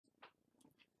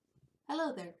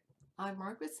Hello there, I'm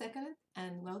Margaret Cecconet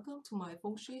and welcome to my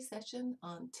Feng Shui session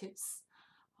on tips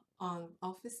on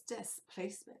office desk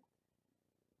placement.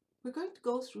 We're going to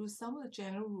go through some of the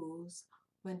general rules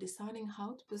when deciding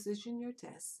how to position your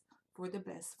desk for the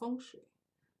best Feng Shui.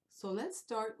 So let's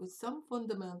start with some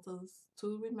fundamentals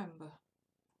to remember.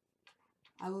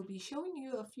 I will be showing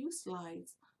you a few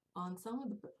slides on some of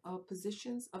the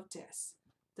positions of desks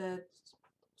that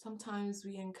sometimes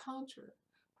we encounter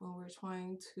when we're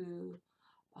trying to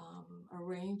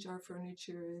arrange our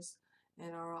furnitures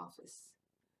in our office.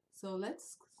 So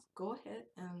let's go ahead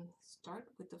and start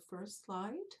with the first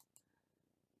slide.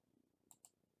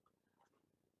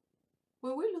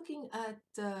 When we're looking at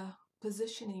the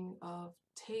positioning of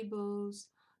tables,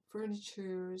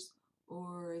 furnitures,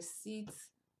 or seats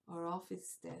or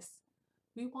office desks,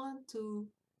 we want to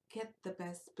get the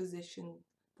best position,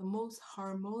 the most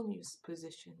harmonious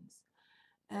positions.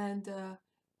 And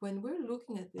when we're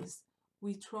looking at this,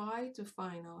 we try to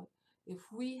find out if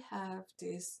we have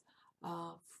these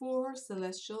 4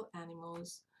 celestial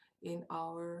animals in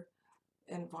our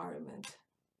environment.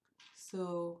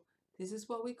 So this is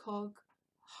what we call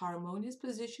harmonious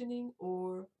positioning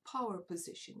or power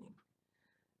positioning.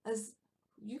 As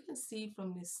you can see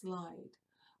from this slide,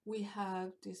 we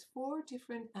have these 4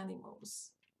 different animals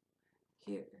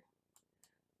here.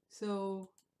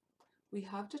 So we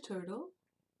have the turtle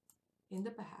in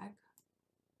the back,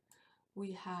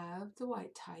 we have the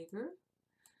white tiger,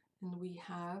 and we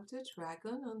have the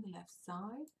dragon on the left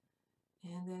side,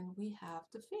 and then we have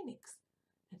the phoenix,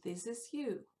 and this is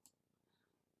you.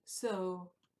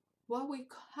 So what we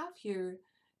have here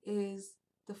is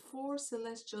the 4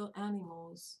 celestial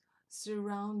animals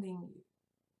surrounding you.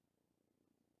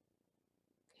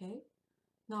 Okay,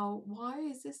 now why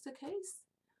is this the case?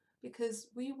 Because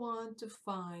we want to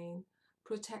find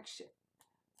protection.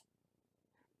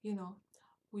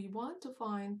 We want to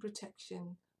find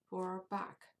protection for our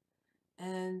back.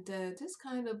 And this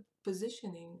kind of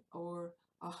positioning, or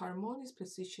a harmonious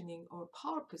positioning or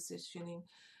power positioning,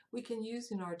 we can use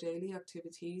in our daily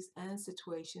activities and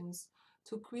situations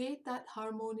to create that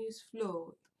harmonious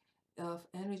flow of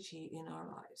energy in our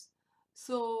lives.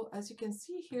 So as you can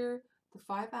see here, the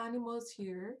 5 animals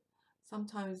here,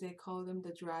 sometimes they call them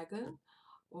the dragon,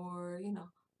 or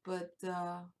but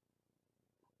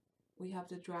we have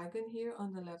the dragon here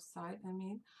on the left side,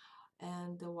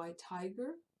 and the white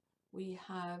tiger. We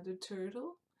have the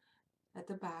turtle at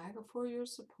the back for your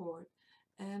support,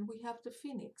 and we have the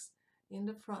phoenix in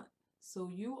the front.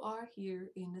 So you are here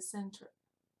in the center.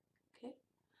 Okay.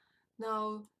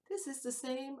 Now this is the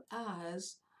same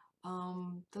as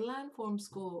the landform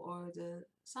school or the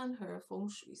Sanhe Feng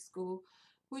Shui school,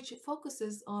 which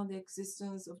focuses on the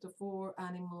existence of the 4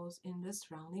 animals in the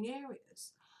surrounding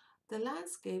areas, the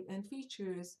landscape and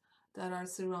features that are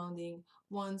surrounding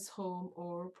one's home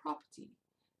or property.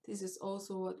 This is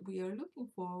also what we are looking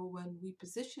for when we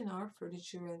position our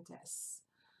furniture and desks.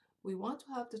 We want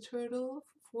to have the turtle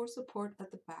for support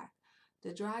at the back,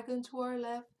 the dragon to our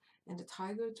left, and the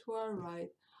tiger to our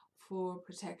right for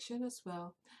protection as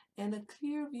well, and a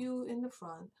clear view in the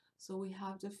front, so we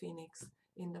have the phoenix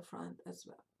in the front as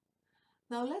well.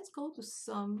 Now let's go to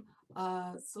some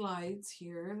slides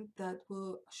here that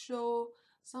will show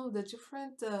some of the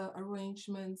different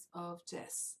arrangements of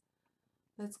desks.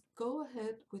 Let's go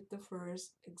ahead with the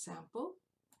first example.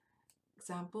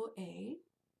 Example A.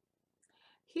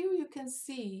 Here you can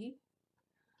see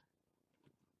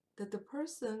that the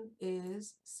person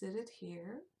is seated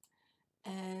here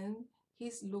and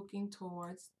he's looking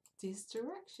towards this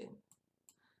direction.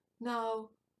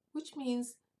 Now, which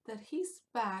means that his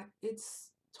back is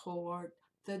toward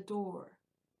the door.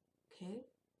 Okay?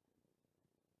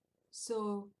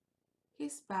 So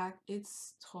his back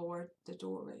is toward the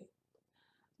doorway.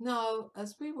 Now,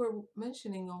 as we were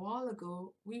mentioning a while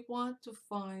ago, we want to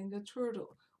find the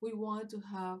turtle. We want to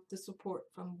have the support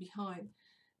from behind.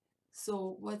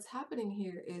 So what's happening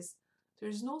here is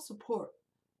there's no support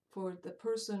for the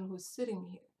person who's sitting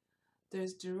here.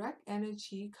 There's direct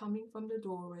energy coming from the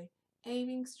doorway,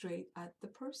 aiming straight at the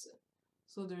person.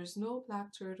 So there's no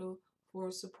black turtle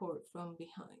for support from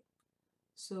behind.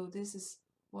 So this is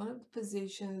one of the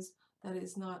positions that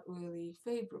is not really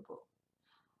favorable.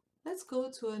 Let's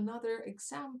go to another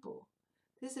example.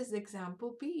 This is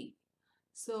example B.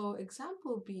 So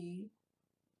example B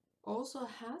also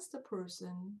has the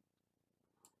person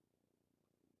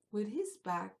with his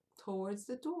back towards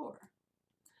the door,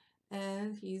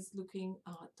 and he's looking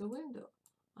out the window.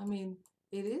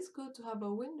 It is good to have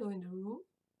a window in the room,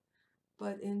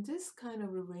 but in this kind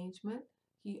of arrangement,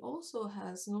 he also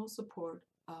has no support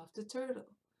of the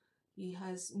turtle. He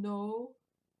has no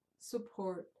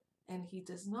support and he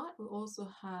does not also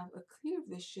have a clear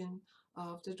vision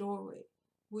of the doorway,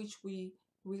 which we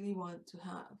really want to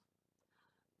have.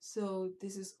 So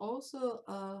this is also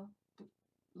an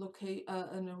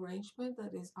arrangement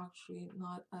that is actually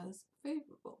not as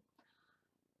favorable.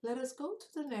 Let us go to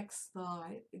the next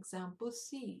slide, example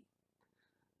C.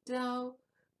 Now,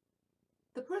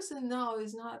 the person now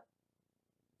is not,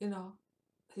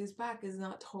 his back is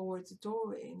not towards the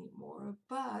doorway anymore,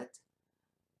 but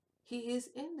he is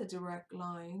in the direct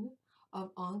line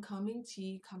of oncoming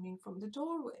chi coming from the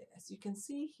doorway, as you can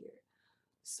see here.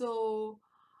 So,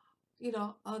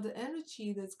 the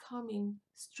energy that's coming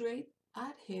straight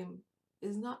at him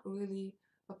is not really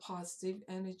a positive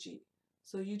energy.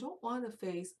 So you don't want to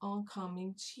face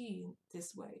oncoming chi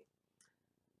this way.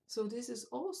 So this is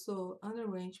also an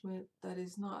arrangement that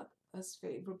is not as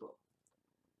favorable.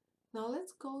 Now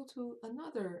let's go to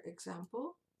another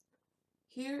example.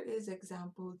 Here is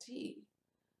example D.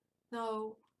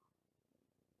 Now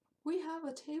we have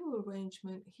a table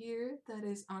arrangement here that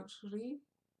is actually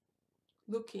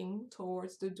looking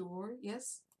towards the door.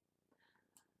 Yes,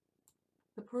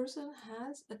 the person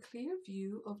has a clear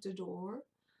view of the door,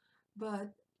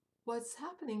 but what's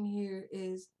happening here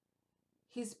is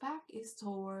his back is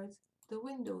towards the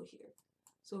window here.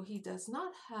 So he does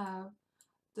not have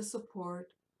the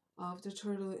support of the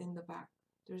turtle in the back.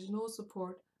 There's no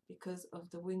support because of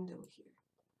the window here.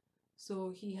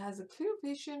 So he has a clear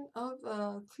vision of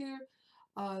the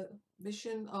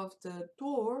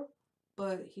door,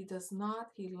 but he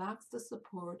lacks the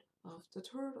support of the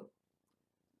turtle.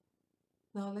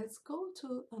 Now let's go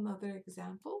to another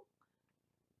example.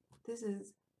 This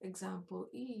is example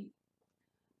E.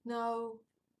 Now,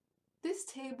 this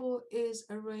table is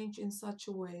arranged in such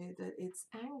a way that it's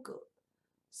angled.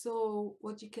 So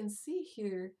what you can see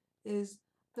here is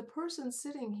the person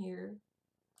sitting here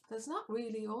does not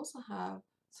really also have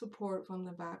support from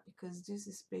the back because this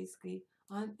is basically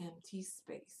an empty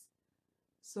space.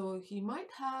 So he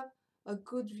might have a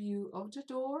good view of the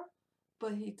door,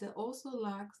 but he also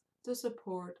lacks the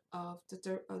support of the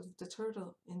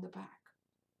turtle in the back.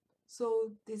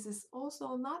 So this is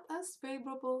also not as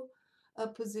favorable a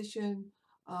position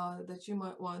that you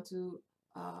might want to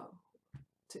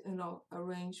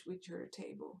arrange with your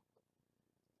table.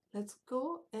 Let's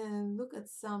go and look at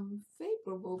some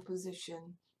favorable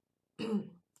position.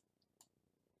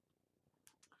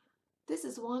 This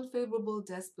is one favorable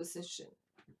desk position.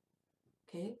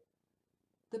 Okay,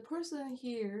 the person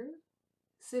here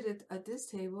seated at this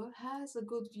table has a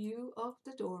good view of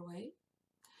the doorway.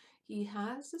 He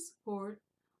has the support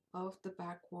of the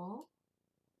back wall.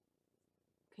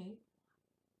 Okay,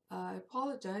 I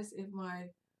apologize if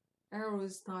my arrow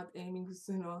is not aiming,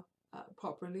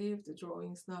 properly, if the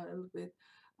drawing is not a little bit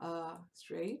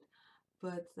straight,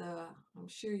 but I'm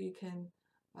sure you can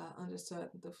understand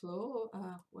the flow,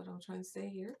 what I'm trying to say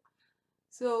here.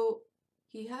 So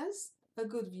he has a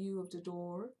good view of the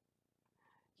door.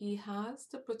 He has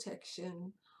the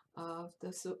protection of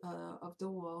the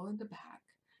wall in the back,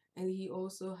 and he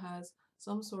also has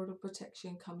some sort of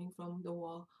protection coming from the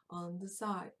wall on the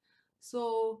side.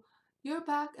 So your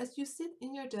back, as you sit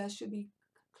in your desk, should be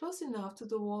close enough to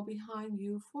the wall behind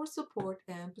you for support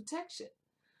and protection.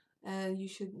 And you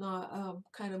should not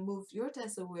kind of move your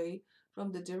desk away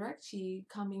from the direct chi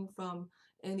coming from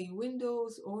any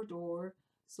windows or door.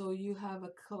 So you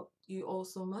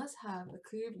also must have a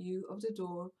clear view of the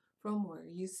door from where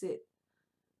you sit.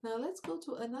 Now let's go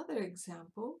to another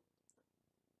example.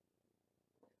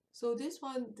 So this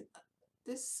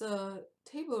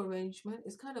table arrangement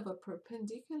is kind of a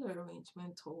perpendicular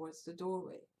arrangement towards the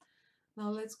doorway. Now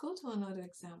let's go to another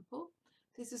example.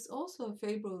 This is also a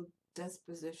favorable desk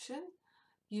position.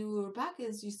 Your back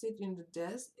as you sit in the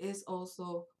desk is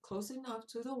also close enough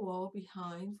to the wall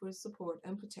behind for support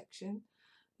and protection.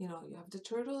 You have the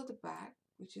turtle at the back,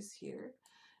 which is here,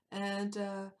 and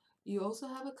you also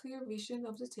have a clear vision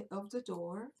of the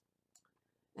door,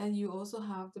 and you also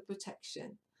have the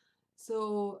protection.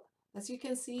 So as you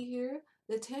can see here,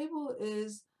 the table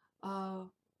is a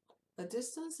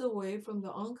distance away from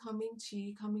the oncoming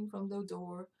chi coming from the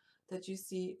door that you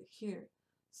see here.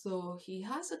 So he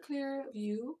has a clear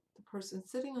view, the person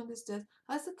sitting on this desk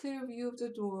has a clear view of the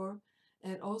door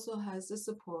and also has the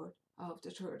support of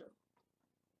the turtle.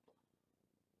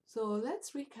 So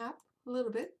let's recap a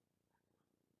little bit.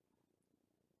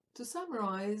 To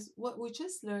summarize what we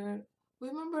just learned,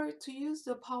 remember to use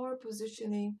the power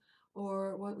positioning,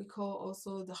 or what we call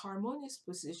also the harmonious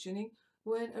positioning,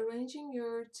 when arranging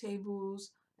your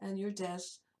tables and your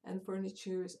desks and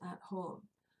furnitures at home.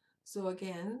 So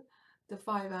again, the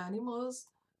 5 animals,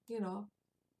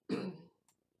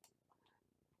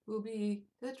 will be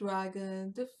the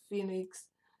dragon, the phoenix,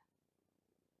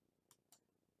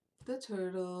 the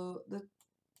turtle, the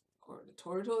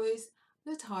tortoise,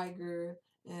 the tiger,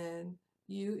 and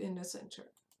you in the center.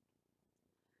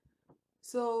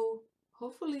 So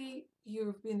hopefully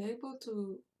you've been able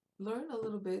to learn a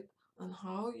little bit on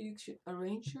how you should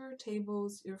arrange your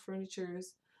tables, your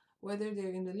furnitures, whether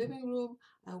they're in the living room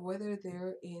and whether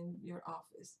they're in your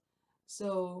office.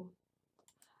 So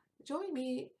join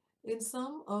me in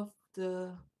some of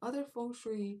the other feng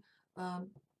shui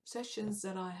um, sessions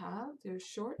that I have. They're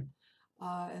short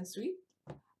and sweet,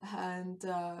 and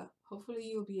hopefully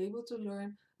you'll be able to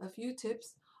learn a few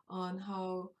tips on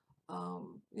how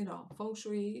feng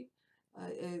shui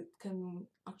it can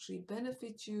actually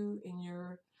benefit you in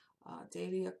your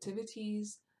daily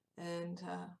activities, and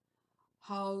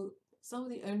how some of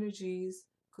the energies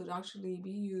could actually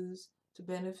be used to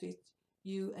benefit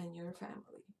you and your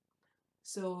family.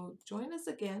 So join us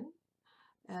again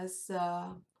as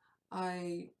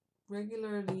I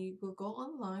regularly will go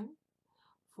online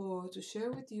to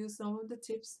share with you some of the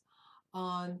tips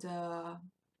on the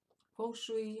feng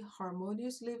shui,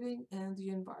 harmonious living, and the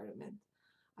environment.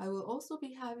 I will also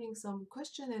be having some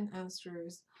question and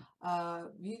answers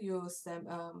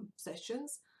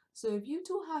sessions. So if you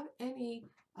do have any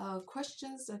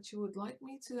questions that you would like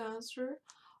me to answer,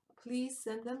 please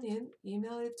send them in,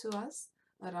 email it to us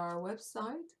at our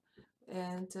website,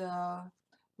 and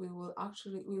we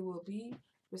will be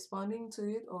responding to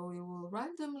it, or we will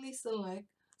randomly select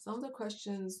some of the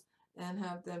questions and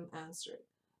have them answered.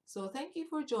 So thank you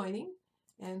for joining,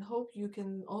 and hope you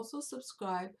can also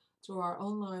subscribe to our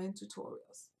online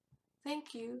tutorials.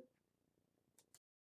 Thank you.